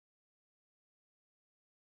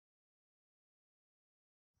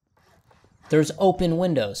There's open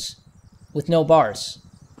windows with no bars.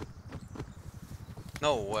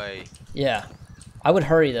 No way. Yeah. I would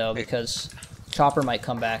hurry though because Chopper might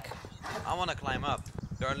come back. I wanna climb up.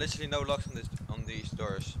 There are literally no locks on these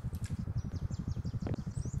doors.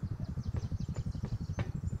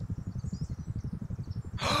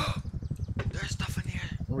 There's stuff in here.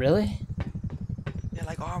 Really? Yeah,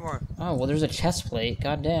 like armor. Oh, well there's a chest plate.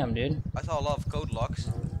 God damn, dude. I saw a lot of code locks.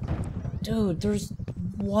 Dude, there's...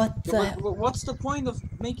 What the... But what's the point of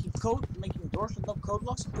making doors with no code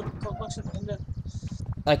locks and putting code locks in the...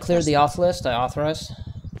 I cleared the off list. I authorized.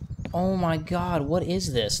 Oh my god, what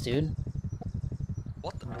is this, dude?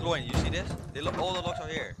 What the? LOIN, you see this? They look, all the locks are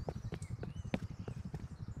here.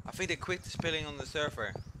 I think they quit spilling on the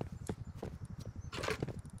server.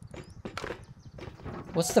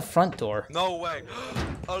 What's the front door? No way.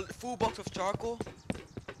 A full box of charcoal?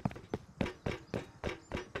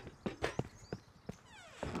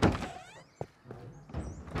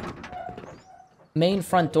 Main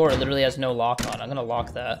front door literally has no lock on. I'm gonna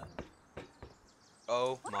lock that.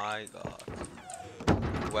 Oh my god.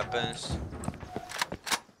 Weapons.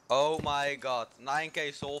 Oh my god.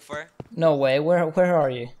 9k sulfur. No way. Where are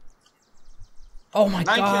you? Oh my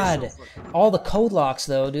god. All the code locks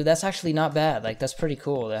though, dude. That's actually not bad. Like that's pretty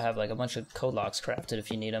cool to have like a bunch of code locks crafted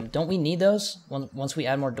if you need them. Don't we need those once we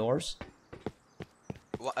add more doors?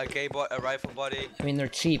 A rifle body. I mean they're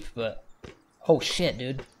cheap, but oh shit,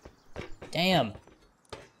 dude. Damn.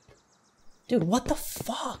 Dude, what the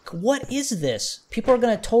fuck? What is this? People are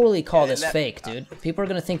gonna totally call this fake, dude. People are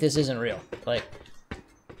gonna think this isn't real. Like,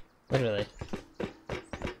 literally.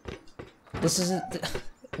 This isn't...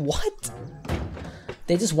 What?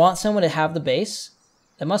 They just want someone to have the base?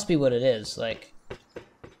 That must be what it is. Like,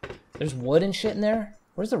 there's wood and shit in there?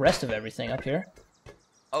 Where's the rest of everything up here?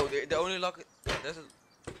 Oh, the only lock... There's a...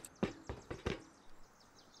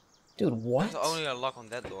 Dude, what? There's only a lock on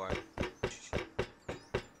that door.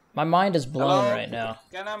 My mind is blown Hello? right now.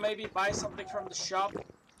 Can I maybe buy something from the shop?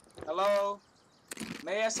 Hello?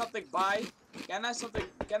 May I something buy? Can I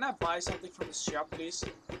buy something from the shop, please?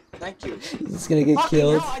 Thank you. He's gonna get fucking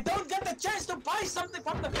killed. hell, I don't get the chance to buy something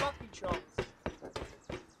from the fucking shop.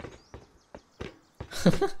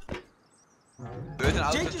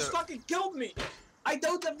 Jay just fucking killed me. I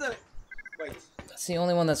don't have the... Wait. That's the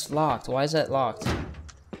only one that's locked. Why is that locked?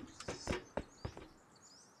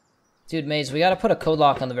 Dude, Maze, we gotta put a code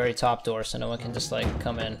lock on the very top door so no one can just, like,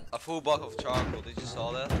 come in. A full box of charcoal, did you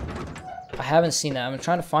saw that? I haven't seen that. I'm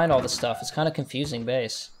trying to find all this stuff. It's kind of confusing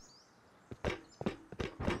base.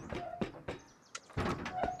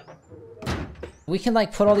 We can,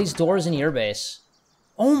 like, put all these doors in your base.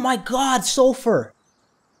 Oh my god, sulfur!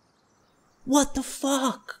 What the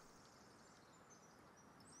fuck?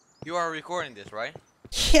 You are recording this, right?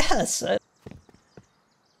 Yes!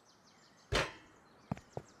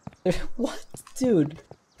 What? Dude.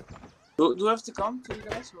 Do I have to come to you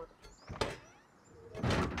guys? Or...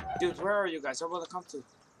 Dude, where are you guys? I want to come to.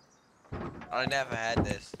 I never had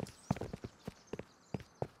this.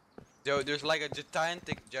 Yo, there's like a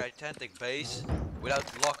gigantic base without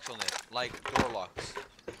locks on it, like door locks.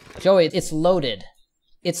 Joey, it's loaded.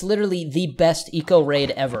 It's literally the best eco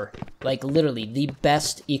raid ever. Like literally the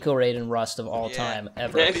best eco raid in Rust of all time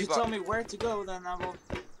ever. Yeah, if you tell me where to go, then I will.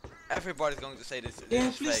 Everybody's going to say this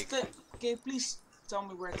is fake. Okay, please tell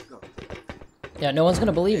me where to go. Yeah, no one's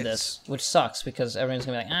gonna believe this, which sucks because everyone's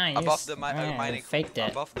gonna be like, ah, above the mining, faked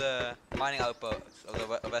it. Above the mining outpost of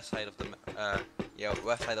the west side of the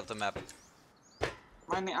west side of the map.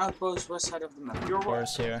 Mining outpost, west side of the map.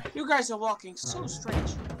 Here. You guys are walking so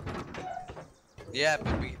strange. Yeah,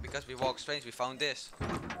 but because we walked strange, we found this.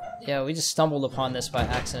 Yeah, we just stumbled upon this by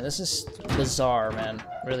accident. This is bizarre, man.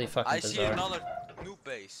 Really fucking bizarre. I see another noob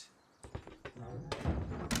base.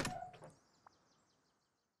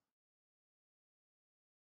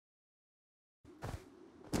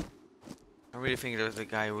 I really think there's the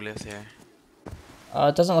guy who lives here.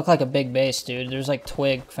 It doesn't look like a big base, dude. There's like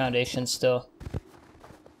twig foundations still.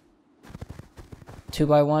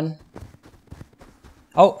 2x1.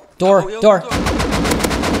 Oh, door, door.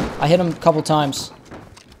 I hit him a couple times.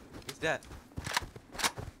 He's dead.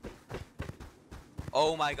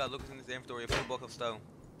 Oh my god, look in his inventory, a full block of stone.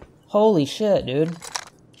 Holy shit, dude.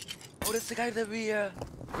 Oh, that's the guy that we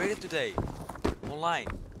raided today. Online.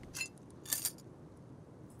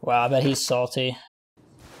 Wow, I bet he's salty.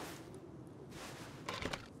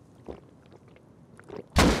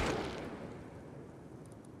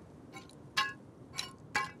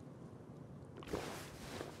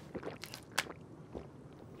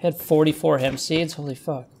 He had 44 hemp seeds. Holy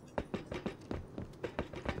fuck.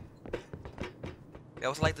 That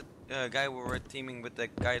was like the guy we were teaming with the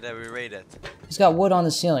guy that we raided. He's got wood on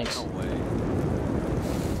the ceilings. No way.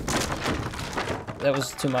 That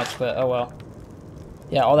was too much, but oh well.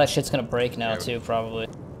 Yeah, all that shit's gonna break now Yeah. too, probably.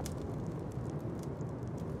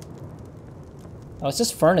 Oh, it's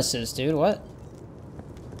just furnaces, dude. What?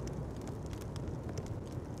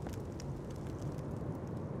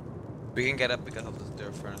 We can get up because of the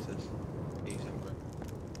dirt furnaces. Easy.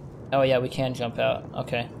 Oh yeah, we can jump out.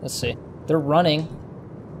 Okay, let's see. They're running.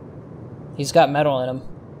 He's got metal in him.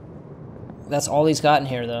 That's all he's got in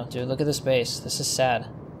here, though. Dude, look at this base. This is sad.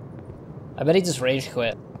 I bet he just rage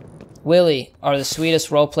quit. Willie are the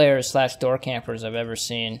sweetest role players slash door campers I've ever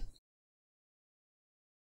seen.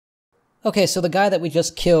 Okay, so the guy that we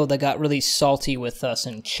just killed that got really salty with us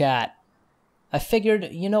in chat, I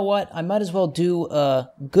figured, you know what, I might as well do a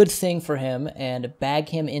good thing for him and bag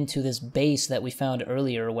him into this base that we found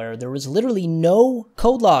earlier where there was literally no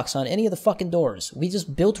code locks on any of the fucking doors. We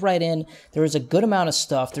just built right in. There was a good amount of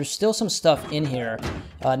stuff. There's still some stuff in here.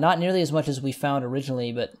 Not nearly as much as we found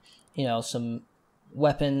originally, but, you know, some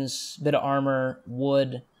weapons, bit of armor,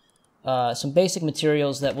 wood, some basic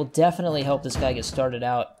materials that will definitely help this guy get started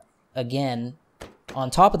out again. On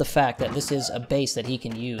top of the fact that this is a base that he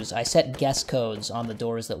can use, I set guest codes on the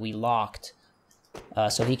doors that we locked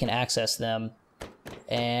so he can access them,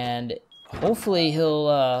 and hopefully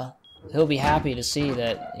he'll be happy to see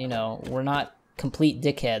that, you know, we're not complete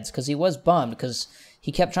dickheads, because he was bummed because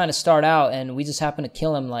he kept trying to start out and we just happened to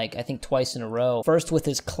kill him like I think twice in a row. First with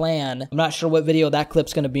his clan. I'm not sure what video that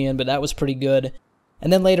clip's going to be in, but that was pretty good.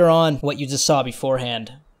 And then later on, what you just saw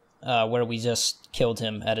beforehand, where we just killed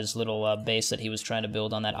him at his little base that he was trying to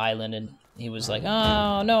build on that island, and he was like,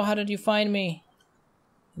 "Oh no, how did you find me?"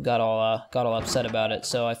 Got all upset about it.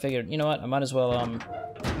 So I figured, you know what, I might as well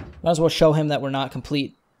show him that we're not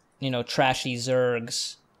complete, you know, trashy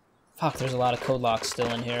zergs. Fuck, there's a lot of code locks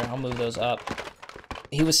still in here. I'll move those up.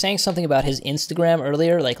 He was saying something about his Instagram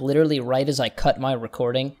earlier, like literally right as I cut my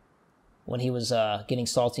recording, when he was getting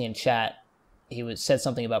salty in chat. He said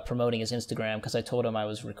something about promoting his Instagram because I told him I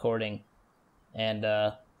was recording. And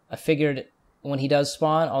I figured when he does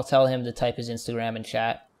spawn, I'll tell him to type his Instagram in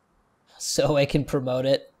chat so I can promote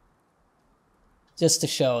it. Just to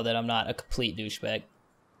show that I'm not a complete douchebag.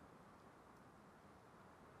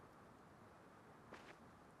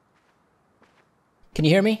 Can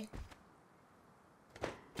you hear me?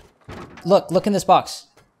 Look in this box.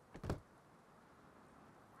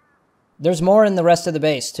 There's more in the rest of the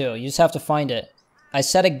base, too. You just have to find it. I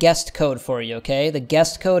set a guest code for you, okay? The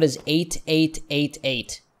guest code is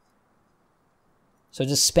 8888. So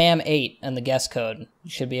just spam 8 and the guest code.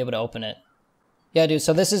 You should be able to open it. Yeah, dude,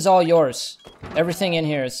 so this is all yours. Everything in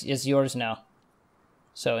here is yours now.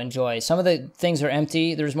 So enjoy. Some of the things are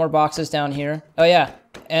empty. There's more boxes down here. Oh, yeah.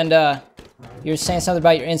 And you're saying something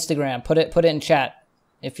about your Instagram. Put it in chat.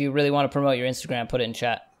 If you really want to promote your Instagram, put it in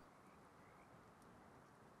chat.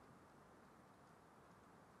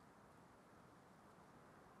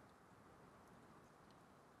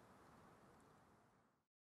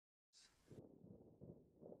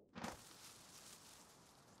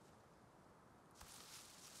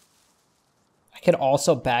 I could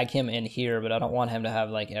also bag him in here, but I don't want him to have,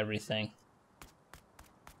 like, everything.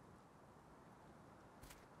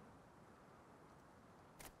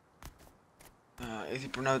 Is he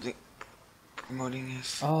promoting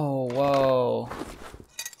his... Oh, whoa.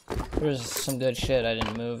 There's some good shit I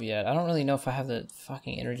didn't move yet. I don't really know if I have the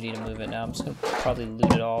fucking energy to move it now. I'm just gonna probably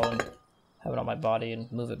loot it all and have it on my body and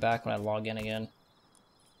move it back when I log in again.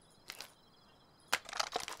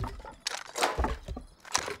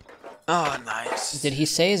 Oh, nice. Did he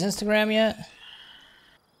say his Instagram yet?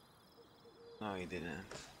 No, he didn't.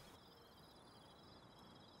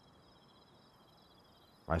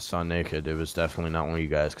 I saw naked. It was definitely not one of you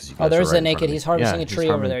guys because you guys. Oh, there's right a naked. He's harvesting a tree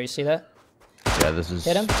over there. You see that? Yeah, this is.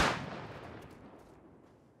 Hit him.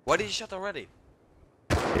 Why did you shot already?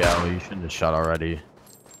 Yeah, well, you shouldn't have shot already.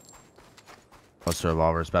 Plus, the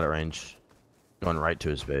revolver's about at range. Going right to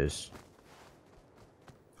his base.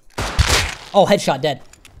 Oh, headshot, dead.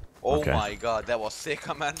 Oh Okay. my god, that was sick,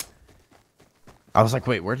 man. I was like,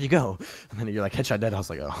 wait, where'd you go? And then you're like, headshot dead. I was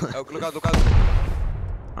like, oh. Oh, look out, look out.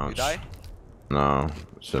 Ouch. You die? No,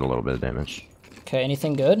 just did a little bit of damage. Okay,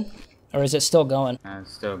 anything good? Or is it still going?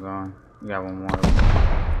 It's still going. We got one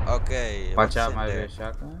more. Okay. Watch out, might be a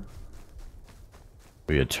shotgun.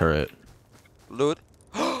 We a turret. Loot.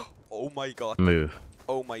 Oh my god. Move.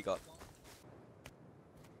 Oh my god.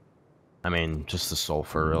 I mean, just the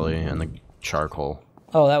sulfur, really, and the charcoal.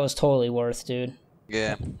 Oh, that was totally worth, dude.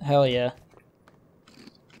 Yeah. Hell yeah.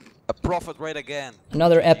 A profit raid again.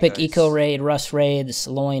 Another epic guys. eco raid, Rust raids,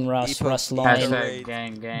 Loin Rust, Epo- Rust Eco Loin. raid.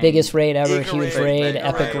 Gang, gang. Biggest raid ever, Eco huge raid, raid,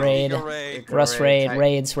 epic raid, Eco raid. Rust raid, type-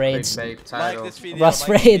 raids. clickbait Like title. this video. Rust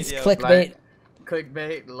like raids, this video. clickbait.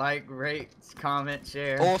 Clickbait, like, rate, comment,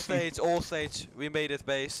 share. All stage. We made it,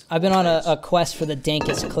 base. I've been on a quest for the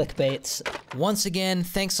dankest clickbaits. Once again,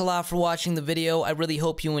 thanks a lot for watching the video. I really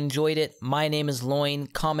hope you enjoyed it. My name is Loin.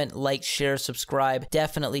 Comment, like, share, subscribe.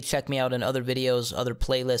 Definitely check me out in other videos, other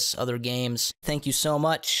playlists, other games. Thank you so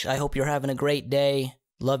much. I hope you're having a great day.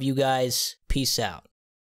 Love you guys. Peace out.